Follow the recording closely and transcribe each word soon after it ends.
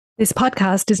This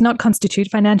podcast does not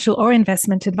constitute financial or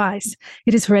investment advice.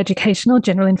 It is for educational,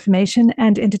 general information,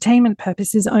 and entertainment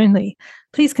purposes only.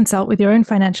 Please consult with your own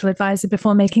financial advisor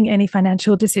before making any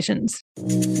financial decisions.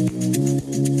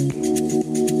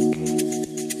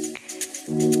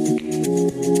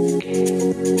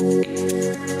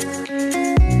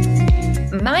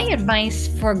 My advice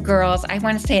for girls, I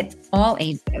want to say at all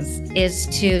ages, is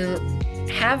to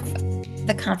have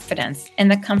the confidence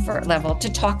and the comfort level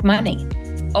to talk money.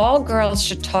 All girls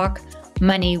should talk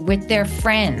money with their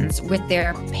friends, with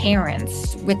their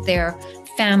parents, with their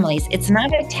families. It's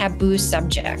not a taboo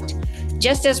subject.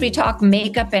 Just as we talk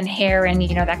makeup and hair, and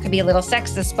that could be a little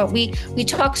sexist, but we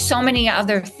talk so many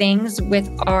other things with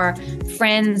our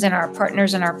friends and our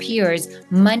partners and our peers.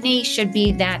 Money should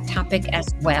be that topic as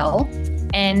well.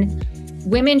 And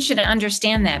women should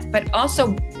understand that, but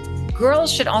also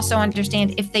girls should also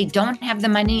understand if they don't have the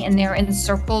money and they're in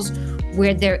circles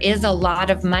where there is a lot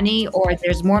of money or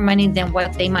there's more money than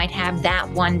what they might have that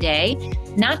one day,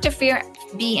 not to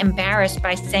be embarrassed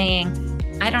by saying,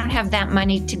 I don't have that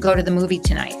money to go to the movie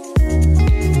tonight.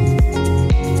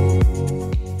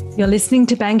 You're listening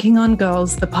to Banking on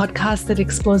Girls, the podcast that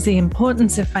explores the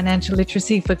importance of financial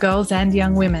literacy for girls and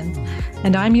young women.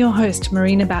 And I'm your host,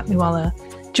 Marina Batniwala.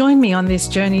 Join me on this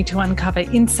journey to uncover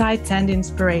insights and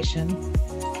inspiration.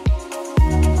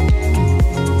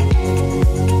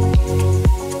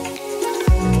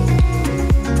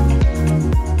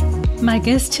 My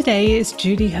guest today is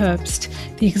Judy Herbst,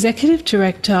 the Executive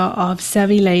Director of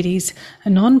Savvy Ladies, a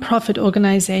non-profit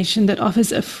organization that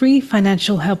offers a free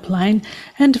financial helpline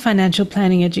and financial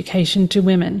planning education to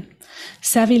women.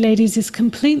 Savvy Ladies is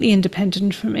completely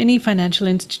independent from any financial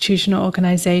institution or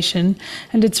organization,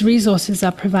 and its resources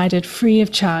are provided free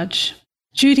of charge.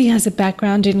 Judy has a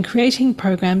background in creating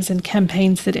programs and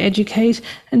campaigns that educate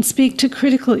and speak to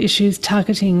critical issues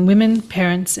targeting women,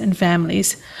 parents, and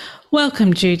families.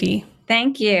 Welcome, Judy.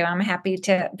 Thank you. I'm happy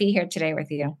to be here today with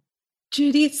you.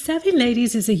 Judy, Savvy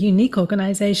Ladies is a unique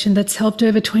organization that's helped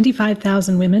over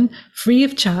 25,000 women free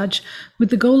of charge with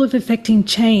the goal of effecting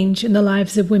change in the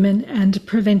lives of women and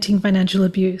preventing financial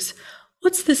abuse.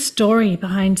 What's the story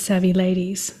behind Savvy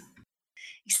Ladies?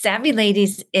 Savvy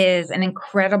Ladies is an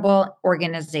incredible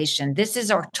organization. This is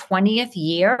our 20th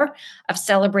year of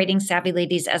celebrating Savvy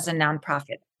Ladies as a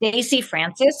nonprofit. Stacey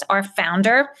Francis, our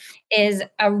founder, is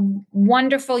a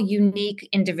wonderful, unique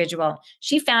individual.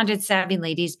 She founded Savvy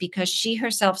Ladies because she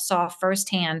herself saw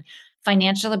firsthand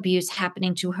financial abuse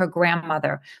happening to her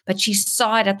grandmother, but she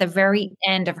saw it at the very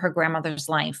end of her grandmother's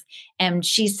life. And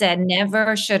she said,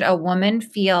 never should a woman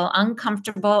feel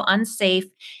uncomfortable, unsafe,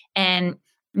 and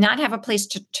not have a place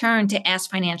to turn to ask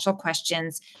financial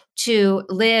questions, to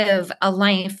live a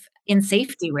life in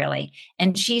safety, really.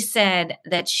 And she said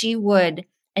that she would,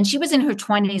 and she was in her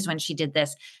 20s when she did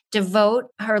this,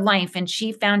 devote her life. And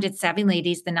she founded Savvy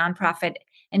Ladies, the nonprofit,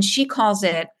 and she calls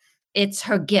it's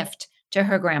her gift to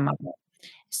her grandmother,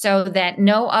 so that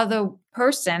no other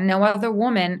person, no other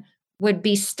woman would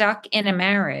be stuck in a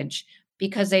marriage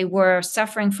because they were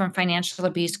suffering from financial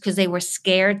abuse, because they were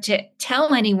scared to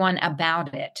tell anyone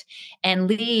about it and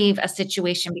leave a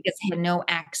situation because they had no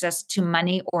access to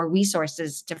money or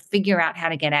resources to figure out how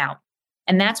to get out.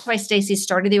 And that's why Stacey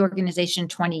started the organization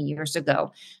 20 years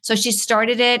ago. So she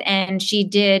started it and she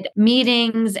did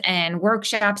meetings and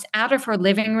workshops out of her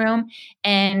living room.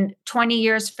 And 20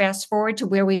 years fast forward to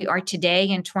where we are today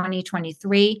in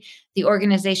 2023, the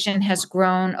organization has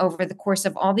grown over the course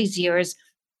of all these years.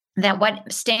 That what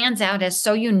stands out as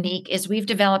so unique is we've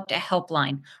developed a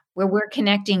helpline where we're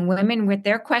connecting women with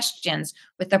their questions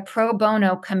with a pro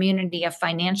bono community of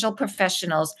financial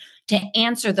professionals to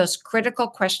answer those critical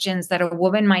questions that a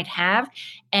woman might have.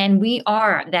 And we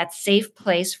are that safe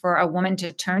place for a woman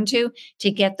to turn to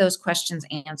get those questions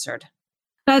answered.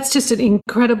 That's just an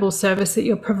incredible service that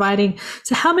you're providing.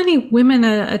 So how many women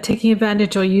are taking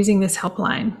advantage or using this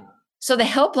helpline? So the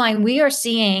helpline, we are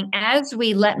seeing as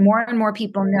we let more and more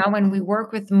people know, and we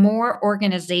work with more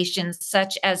organizations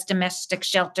such as domestic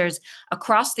shelters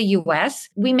across the U.S.,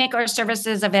 we make our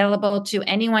services available to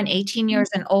anyone 18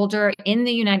 years and older in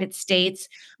the United States.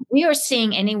 We are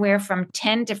seeing anywhere from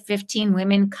 10 to 15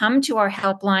 women come to our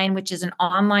helpline, which is an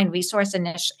online resource.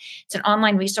 It's an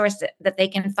online resource that they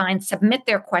can find, submit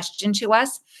their question to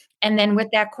us. And then with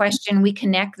that question, we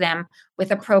connect them with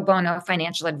a pro bono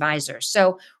financial advisor.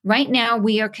 So right now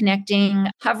we are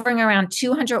hovering around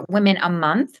 200 women a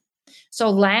month.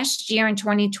 So last year in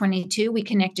 2022, we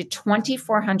connected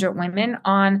 2,400 women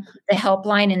on the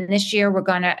helpline. And this year we're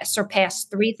going to surpass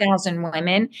 3,000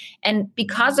 women. And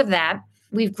because of that,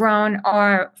 we've grown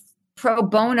our pro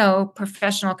bono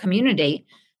professional community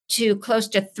to close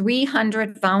to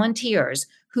 300 volunteers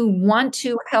who want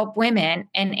to help women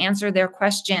and answer their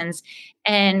questions.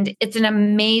 And it's an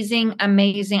amazing,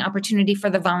 amazing opportunity for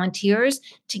the volunteers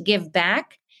to give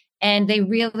back. And they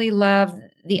really love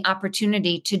the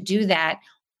opportunity to do that.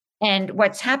 And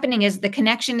what's happening is the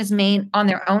connection is made on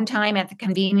their own time at the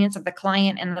convenience of the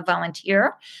client and the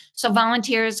volunteer. So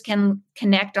volunteers can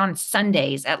connect on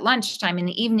Sundays at lunchtime, in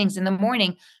the evenings, in the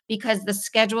morning, because the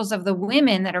schedules of the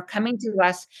women that are coming to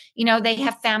us, they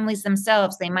have families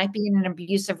themselves. They might be in an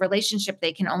abusive relationship.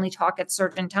 They can only talk at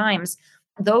certain times.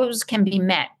 Those can be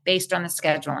met based on the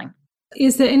scheduling.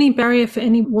 Is there any barrier for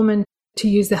any woman to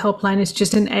use the helpline? It's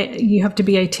just you have to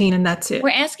be 18 and that's it. We're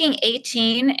asking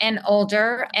 18 and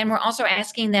older, and we're also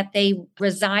asking that they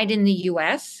reside in the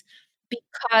US,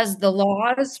 because the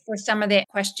laws for some of the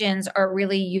questions are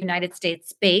really United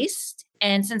States based.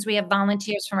 And since we have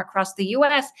volunteers from across the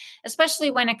US,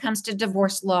 especially when it comes to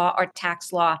divorce law or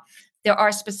tax law, there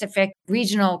are specific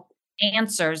regional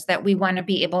answers that we want to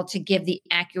be able to give the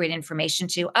accurate information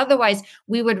to. Otherwise,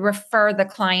 we would refer the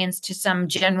clients to some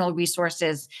general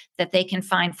resources that they can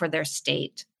find for their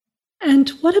state. And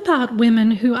what about women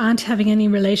who aren't having any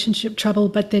relationship trouble,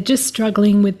 but they're just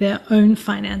struggling with their own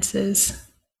finances?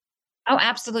 Oh,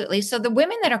 absolutely. So the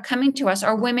women that are coming to us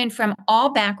are women from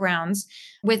all backgrounds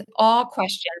with all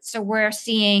questions. So we're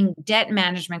seeing debt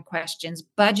management questions,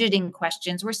 budgeting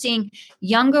questions. We're seeing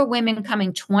younger women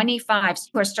coming 25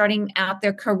 who are starting out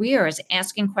their careers,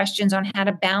 asking questions on how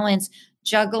to balance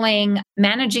juggling,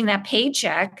 managing that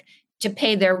paycheck to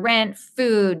pay their rent,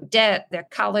 food, debt, their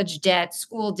college debt,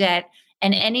 school debt,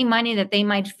 and any money that they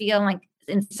might feel like,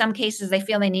 in some cases, they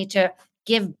feel they need to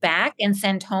give back and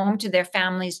send home to their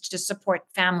families to support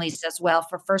families as well.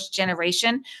 For first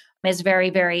generation is very,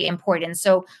 very important.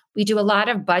 So we do a lot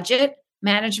of budget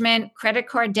management, credit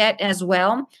card debt as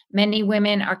well. Many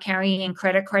women are carrying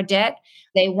credit card debt.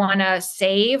 They want to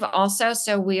save also.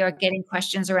 So we are getting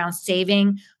questions around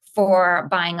saving for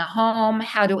buying a home,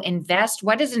 how to invest.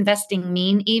 What does investing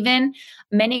mean even?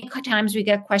 Many times we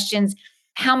get questions,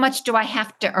 how much do I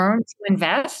have to earn to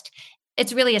invest?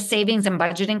 It's really a savings and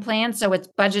budgeting plan. So it's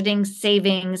budgeting,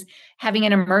 savings, having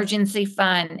an emergency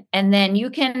fund, and then you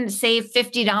can save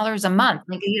 $50 a month.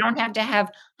 Like, you don't have to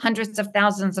have hundreds of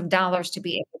thousands of dollars to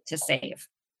be able to save.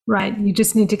 Right. You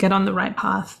just need to get on the right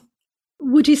path.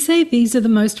 Would you say these are the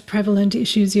most prevalent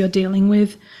issues you're dealing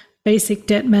with? Basic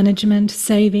debt management,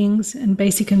 savings, and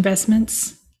basic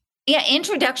investments? Yeah,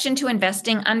 introduction to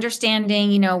investing,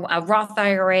 understanding, a Roth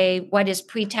IRA, what is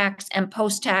pre-tax and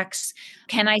post-tax?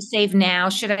 Can I save now?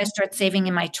 Should I start saving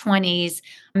in my 20s?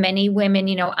 Many women,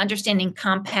 understanding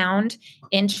compound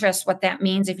interest, what that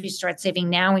means if you start saving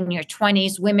now in your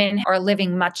 20s. Women are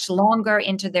living much longer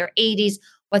into their 80s,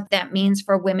 what that means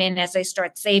for women as they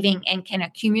start saving and can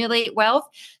accumulate wealth.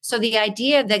 So the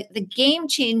idea that the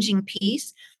game-changing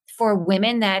piece for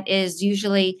women that is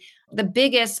usually the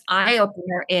biggest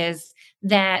eye-opener is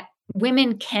that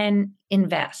women can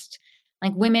invest.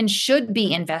 Like, women should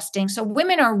be investing. So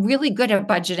women are really good at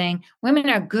budgeting. Women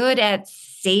are good at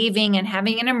saving and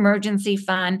having an emergency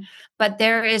fund. But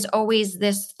there is always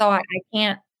this thought, I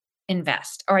can't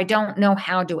invest, or I don't know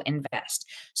how to invest.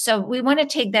 So we want to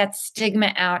take that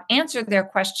stigma out, answer their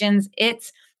questions.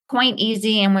 It's quite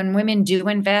easy. And when women do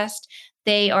invest,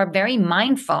 they are very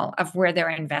mindful of where they're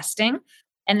investing.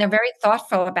 And they're very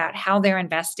thoughtful about how they're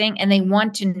investing, and they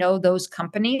want to know those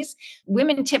companies.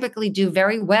 Women typically do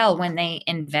very well when they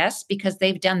invest because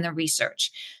they've done the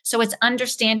research. So it's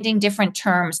understanding different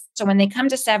terms. So when they come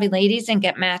to Savvy Ladies and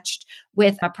get matched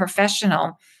with a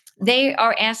professional, they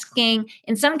are asking,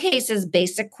 in some cases,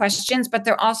 basic questions, but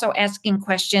they're also asking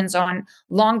questions on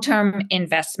long-term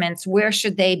investments. Where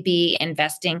should they be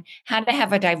investing? How to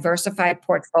have a diversified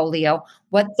portfolio,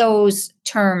 what those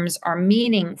terms are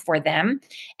meaning for them.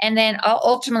 And then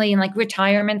ultimately, in like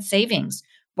retirement savings,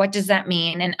 what does that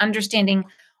mean? And understanding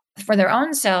for their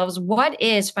own selves, what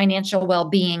is financial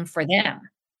well-being for them?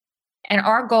 And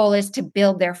our goal is to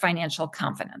build their financial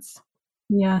confidence.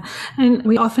 Yeah. And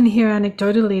we often hear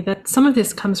anecdotally that some of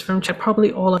this comes from,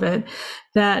 probably all of it,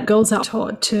 that girls are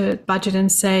taught to budget and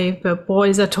save, but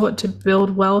boys are taught to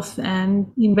build wealth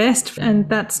and invest. And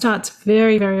that starts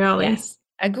very, very early. Yes.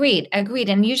 Agreed.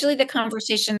 And usually the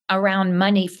conversation around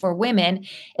money for women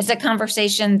is a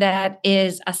conversation that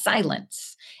is a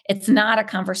silence. It's not a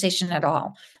conversation at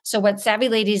all. So what Savvy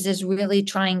Ladies is really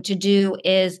trying to do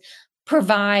is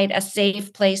provide a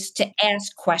safe place to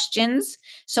ask questions.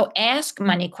 So ask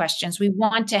money questions. We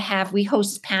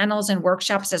host panels and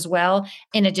workshops as well,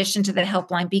 in addition to the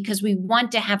helpline, because we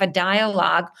want to have a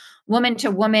dialogue, woman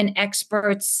to woman,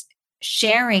 experts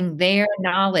sharing their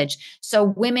knowledge so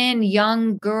women,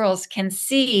 young girls can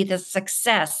see the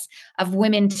success of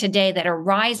women today that are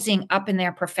rising up in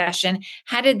their profession.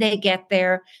 How did they get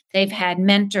there? They've had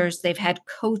mentors, they've had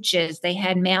coaches, they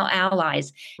had male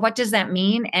allies. What does that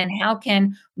mean? And how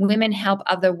can women help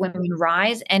other women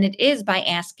rise? And it is by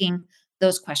asking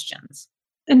those questions.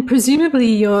 And presumably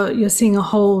you're seeing a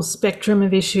whole spectrum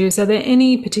of issues. Are there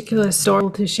any particular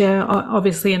story to share,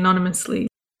 obviously anonymously?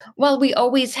 Well, we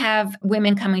always have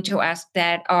women coming to us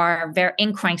that are very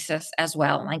in crisis as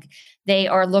well. Like they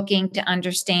are looking to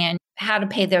understand how to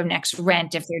pay their next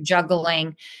rent if they're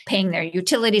juggling paying their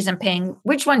utilities and paying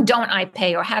which one don't I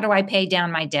pay or how do I pay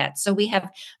down my debt. So we have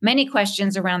many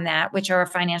questions around that, which our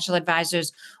financial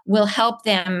advisors will help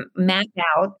them map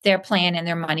out their plan and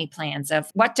their money plans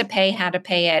of what to pay, how to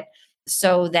pay it,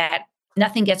 so that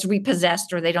nothing gets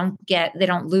repossessed or they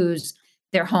don't lose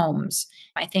their homes.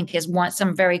 I think is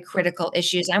some very critical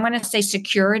issues. I want to say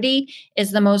security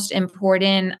is the most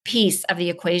important piece of the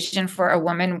equation for a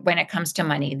woman when it comes to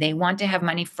money. They want to have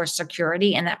money for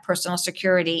security, and that personal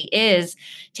security is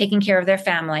taking care of their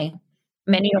family.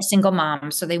 Many are single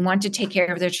moms, so they want to take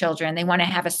care of their children. They want to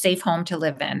have a safe home to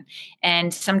live in.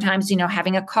 And sometimes,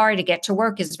 having a car to get to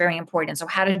work is very important. So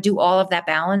how to do all of that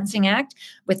balancing act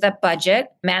with the budget,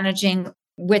 managing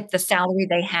with the salary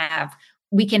they have,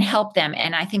 we can help them.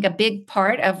 And I think a big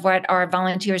part of what our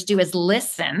volunteers do is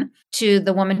listen to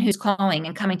the woman who's calling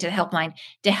and coming to the helpline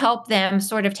to help them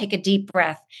sort of take a deep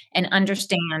breath and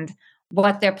understand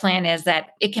what their plan is, that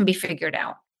it can be figured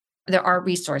out. There are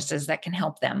resources that can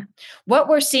help them. What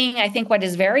we're seeing, I think what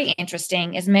is very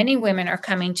interesting is many women are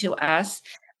coming to us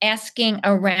asking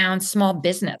around small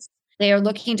business. They are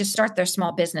looking to start their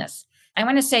small business. I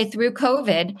want to say through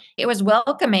COVID, it was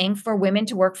welcoming for women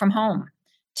to work from home,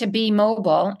 to be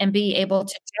mobile and be able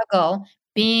to juggle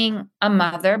being a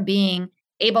mother, being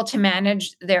able to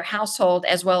manage their household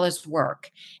as well as work.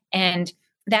 And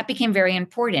that became very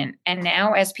important. And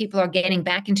now, as people are getting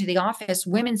back into the office,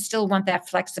 women still want that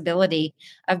flexibility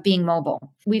of being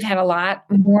mobile. We've had a lot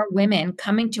more women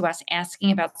coming to us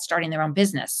asking about starting their own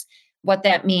business, what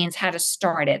that means, how to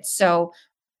start it. So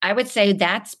I would say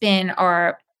that's been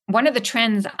one of the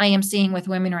trends I am seeing with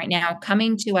women right now,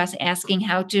 coming to us asking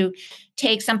how to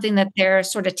take something that they're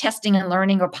sort of testing and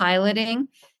learning or piloting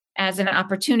as an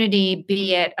opportunity,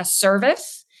 be it a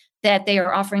service that they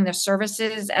are offering their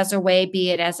services as a way, be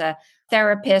it as a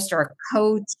therapist or a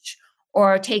coach,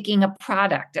 or taking a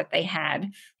product that they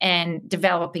had and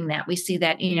developing that. We see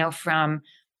that, from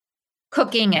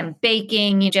cooking and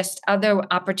baking, just other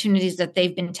opportunities that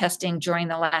they've been testing during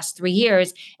the last 3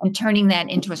 years and turning that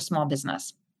into a small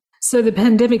business. So the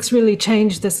pandemic's really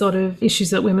changed the sort of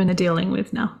issues that women are dealing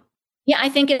with now. Yeah, I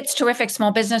think it's terrific.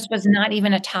 Small business was not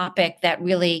even a topic that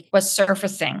really was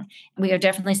surfacing. We are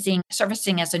definitely seeing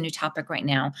surfacing as a new topic right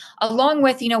now, along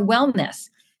with, wellness.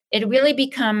 It really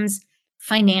becomes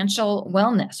financial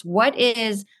wellness. What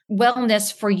is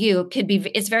wellness for you?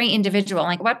 It's very individual.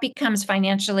 Like what becomes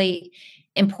financially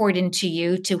important to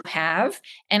you to have?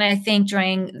 And I think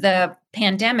during the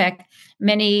pandemic,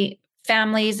 many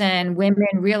families and women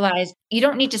realize you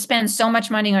don't need to spend so much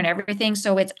money on everything.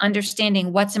 So it's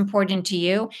understanding what's important to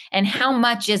you and how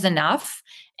much is enough.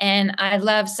 And I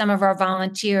love some of our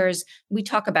volunteers. We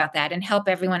talk about that and help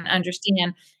everyone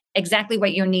understand exactly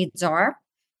what your needs are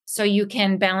so you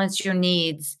can balance your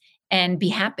needs and be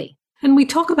happy. And we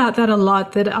talk about that a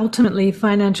lot, that ultimately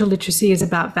financial literacy is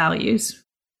about values.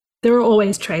 There are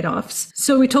always trade-offs.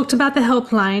 So we talked about the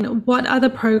helpline. What other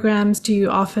programs do you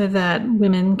offer that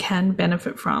women can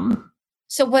benefit from?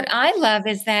 So what I love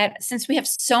is that since we have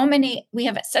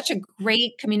such a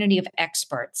great community of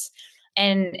experts,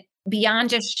 and beyond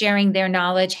just sharing their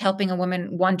knowledge, helping a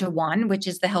woman one-to-one, which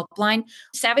is the helpline,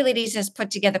 Savvy Ladies has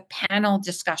put together panel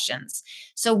discussions.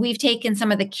 So we've taken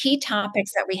some of the key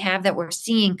topics that we have that we're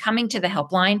seeing coming to the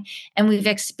helpline, and we've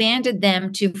expanded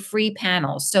them to free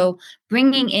panels. So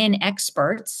bringing in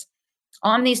experts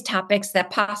on these topics that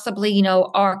possibly,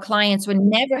 our clients would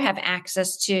never have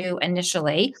access to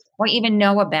initially or even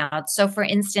know about. So for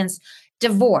instance,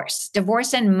 divorce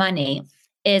and money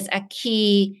is a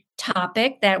key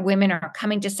topic that women are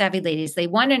coming to Savvy Ladies. They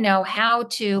want to know how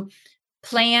to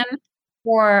plan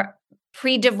for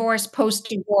pre-divorce,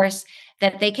 post-divorce,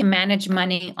 that they can manage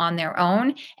money on their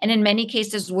own. And in many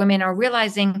cases, women are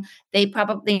realizing they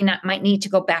probably might need to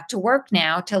go back to work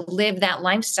now to live that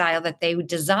lifestyle that they would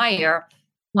desire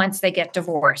once they get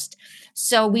divorced.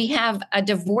 So we have a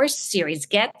divorce series,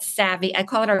 Get Savvy. I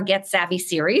call it our Get Savvy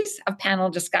series of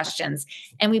panel discussions.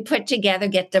 And we put together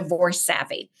Get Divorce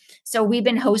Savvy. So we've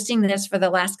been hosting this for the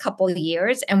last couple of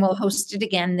years, and we'll host it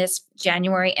again this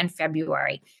January and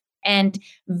February. and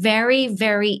very,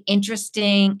 very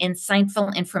interesting,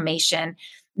 insightful information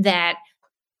that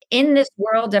in this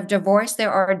world of divorce,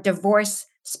 there are divorce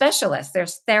specialists,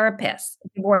 there's therapists,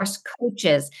 divorce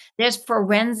coaches, there's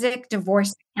forensic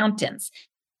divorce accountants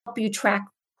help you track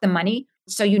the money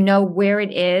so you know where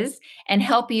it is and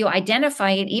help you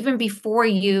identify it even before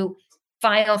you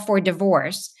file for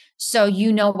divorce so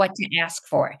you know what to ask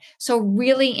for. So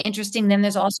really interesting. Then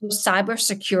there's also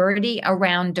cybersecurity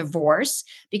around divorce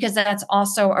because that's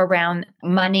also around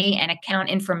money and account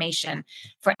information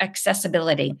for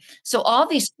accessibility. So all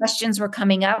these questions were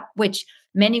coming up, which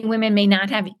many women may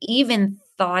not have even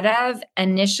thought of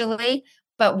initially,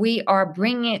 but we are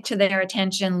bringing it to their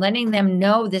attention, letting them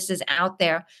know this is out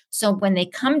there. So when they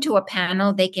come to a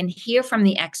panel, they can hear from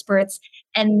the experts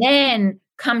and then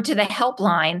come to the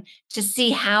helpline to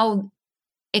see how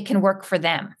it can work for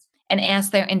them and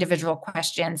ask their individual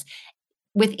questions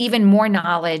with even more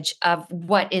knowledge of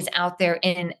what is out there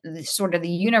in the, sort of the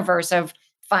universe of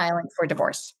filing for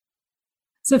divorce.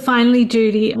 So finally,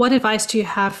 Judy, what advice do you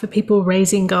have for people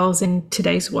raising girls in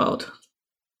today's world?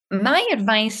 My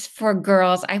advice for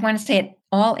girls, I want to say at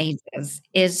all ages,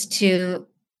 is to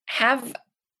have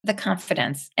the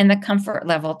confidence and the comfort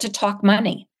level to talk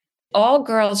money. All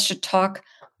girls should talk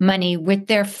money with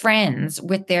their friends,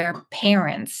 with their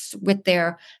parents, with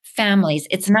their families.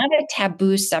 It's not a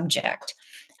taboo subject.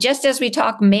 Just as we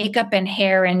talk makeup and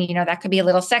hair, and that could be a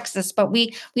little sexist, but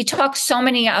we talk so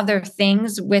many other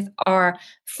things with our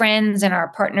friends and our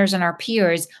partners and our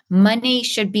peers. Money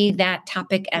should be that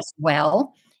topic as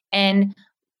well. And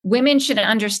women should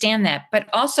understand that. But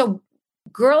also,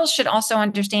 girls should also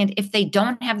understand if they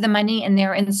don't have the money and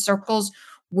they're in circles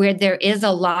where there is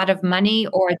a lot of money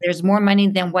or there's more money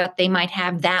than what they might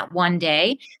have that one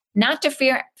day, not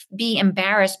to be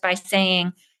embarrassed by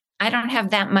saying, I don't have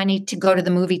that money to go to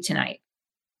the movie tonight.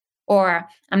 Or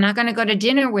I'm not going to go to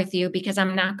dinner with you because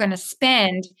I'm not going to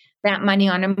spend that money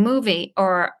on a movie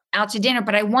or out to dinner,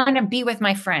 but I want to be with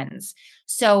my friends.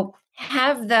 So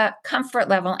have the comfort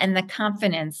level and the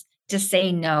confidence to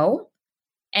say no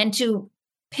and to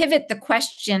pivot the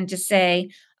question to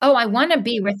say, oh, I want to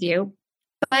be with you,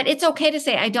 but it's okay to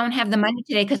say I don't have the money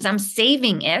today because I'm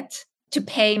saving it to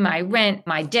pay my rent,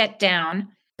 my debt down,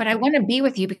 but I want to be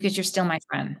with you because you're still my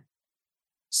friend.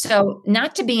 So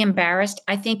not to be embarrassed,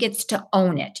 I think it's to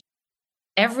own it.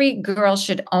 Every girl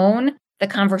should own the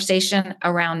conversation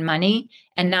around money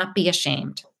and not be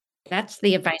ashamed. That's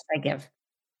the advice I give.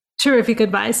 Terrific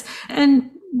advice.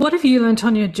 And what have you learned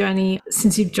on your journey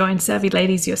since you've joined Savvy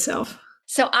Ladies yourself?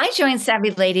 So I joined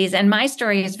Savvy Ladies, and my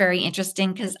story is very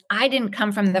interesting because I didn't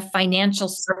come from the financial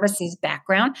services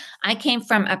background. I came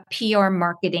from a PR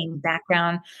marketing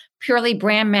background, purely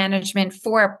brand management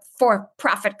for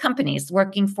profit companies,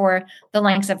 working for the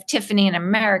likes of Tiffany and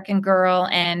American Girl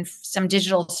and some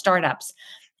digital startups.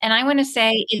 And I want to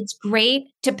say it's great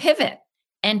to pivot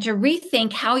and to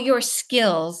rethink how your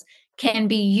skills can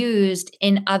be used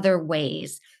in other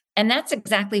ways. And that's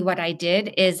exactly what I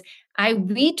did is I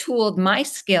retooled my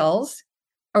skills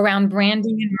around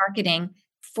branding and marketing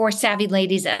for Savvy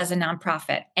Ladies as a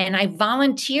nonprofit. And I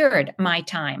volunteered my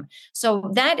time.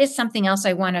 So that is something else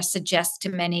I want to suggest to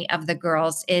many of the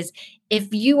girls is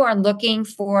if you are looking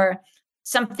for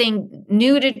something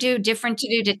new to do, different to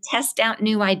do, to test out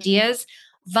new ideas,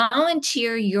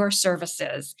 volunteer your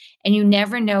services. And you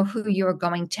never know who you're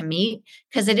going to meet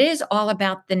because it is all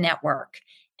about the network.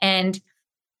 And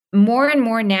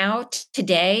more now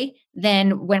today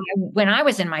than when I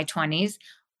was in my 20s,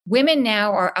 women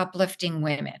now are uplifting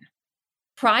women.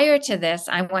 Prior to this,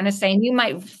 I want to say, and you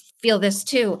might feel this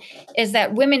too, is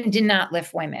that women did not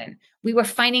lift women. We were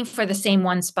fighting for the same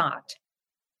one spot.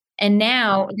 And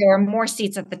now there are more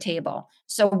seats at the table.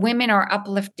 So women are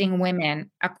uplifting women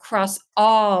across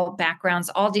all backgrounds,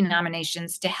 all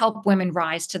denominations to help women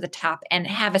rise to the top and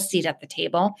have a seat at the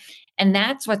table. And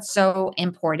that's what's so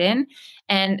important.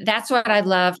 And that's what I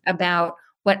love about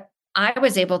what I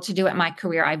was able to do at my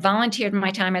career. I volunteered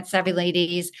my time at Savvy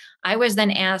Ladies. I was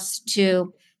then asked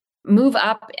to move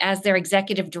up as their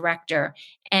executive director.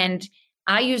 And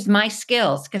I used my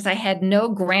skills because I had no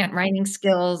grant writing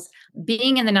skills.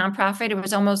 Being in the nonprofit, it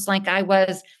was almost like I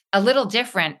was a little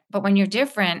different. But when you're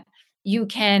different, you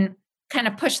can kind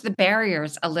of push the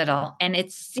barriers a little. And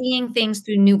it's seeing things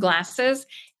through new glasses.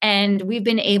 And we've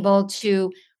been able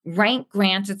to write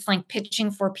grants. It's like pitching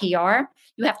for PR.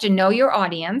 You have to know your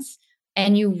audience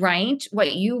and you write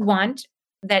what you want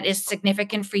that is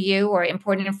significant for you or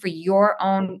important for your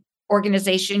own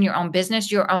organization, your own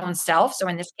business, your own self. So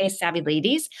in this case, Savvy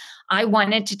Ladies, I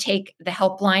wanted to take the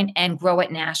helpline and grow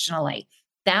it nationally.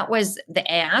 That was the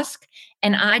ask.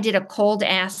 And I did a cold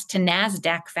ask to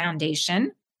NASDAQ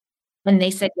Foundation, and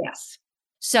they said yes.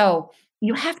 So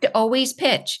you have to always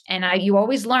pitch. And you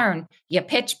always learn, you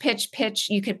pitch.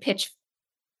 You could pitch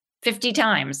 50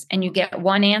 times and you get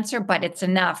one answer, but it's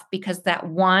enough because that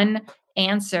one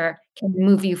answer can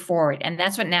move you forward. And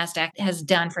that's what NASDAQ has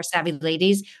done for Savvy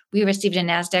Ladies. We received a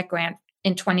NASDAQ grant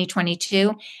in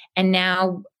 2022, and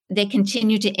now they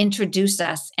continue to introduce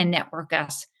us and network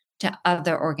us to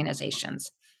other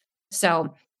organizations.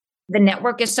 So the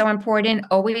network is so important.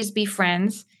 Always be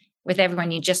friends with everyone.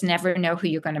 You just never know who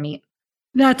you're going to meet.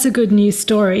 That's a good news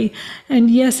story. And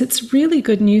yes, it's really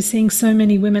good news seeing so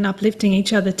many women uplifting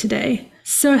each other today.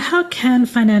 So how can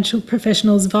financial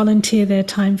professionals volunteer their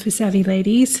time for Savvy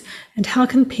Ladies? And how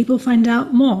can people find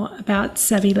out more about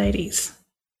Savvy Ladies?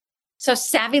 So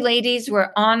Savvy Ladies,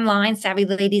 we're online,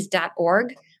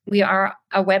 savvyladies.org. We are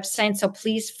a website, so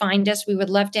please find us. We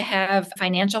would love to have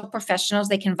financial professionals.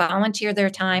 They can volunteer their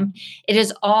time. It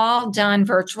is all done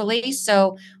virtually.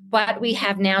 So what we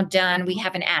have now done, we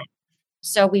have an app.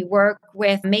 So we work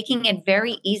with making it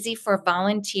very easy for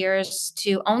volunteers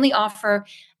to only offer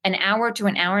an hour to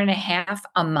an hour and a half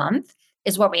a month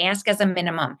is what we ask as a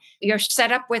minimum. You're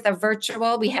set up with a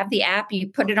virtual. We have the app. You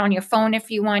put it on your phone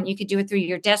if you want. You could do it through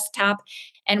your desktop,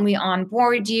 and we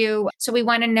onboard you. So we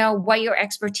want to know what your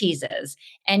expertise is.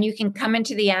 And you can come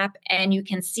into the app and you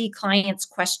can see clients'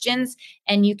 questions,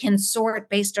 and you can sort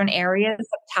based on areas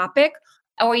of topic,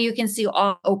 or you can see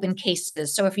all open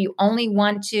cases. So if you only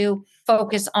want to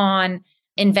focus on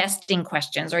investing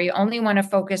questions, or you only want to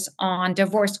focus on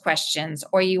divorce questions,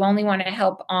 or you only want to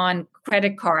help on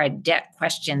credit card debt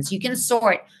questions, you can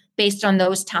sort based on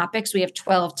those topics. We have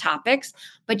 12 topics,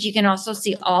 but you can also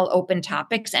see all open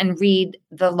topics and read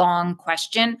the long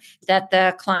question that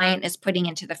the client is putting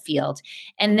into the field.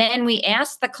 And then we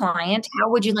ask the client, how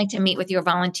would you like to meet with your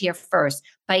volunteer first?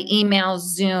 By email,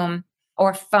 Zoom,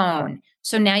 or phone.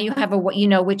 So now you have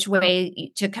which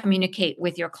way to communicate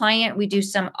with your client. We do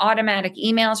some automatic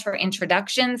emails for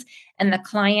introductions, and the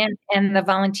client and the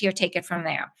volunteer take it from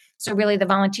there. So really the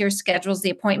volunteer schedules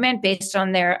the appointment based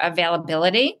on their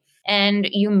availability, and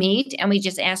you meet, and we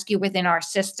just ask you within our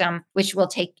system, which will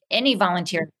take any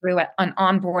volunteer through an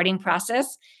onboarding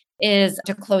process, is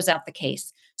to close out the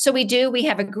case. So we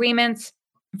have agreements,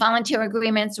 volunteer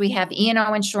agreements. We have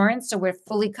E&O insurance, so we're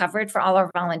fully covered for all our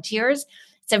volunteers.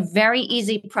 It's a very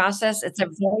easy process. It's a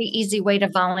very easy way to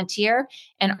volunteer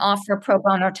and offer pro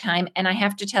bono time. And I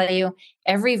have to tell you,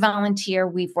 every volunteer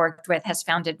we've worked with has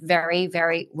found it very,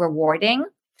 very rewarding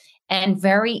and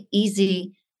very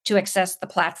easy to access the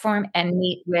platform and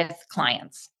meet with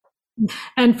clients.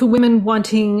 And for women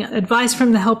wanting advice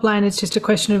from the helpline, it's just a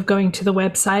question of going to the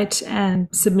website and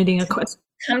submitting a question.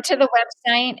 Come to the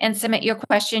website and submit your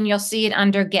question. You'll see it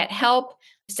under Get Help.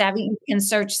 You can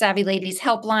search Savvy Ladies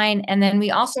Helpline. And then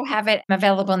we also have it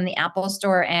available in the Apple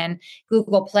Store and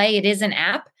Google Play. It is an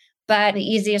app, but the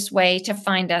easiest way to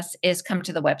find us is come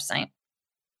to the website.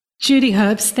 Judy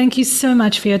Herbst, thank you so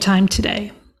much for your time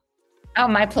today. Oh,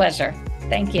 my pleasure.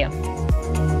 Thank you.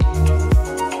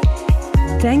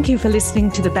 Thank you for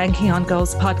listening to the Banking on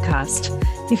Goals podcast.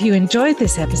 If you enjoyed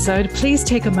this episode, please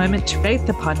take a moment to rate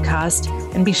the podcast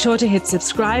and be sure to hit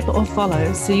subscribe or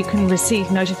follow so you can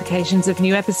receive notifications of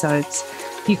new episodes.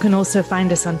 You can also find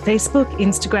us on Facebook,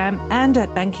 Instagram, and at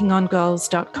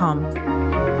bankingongoals.com.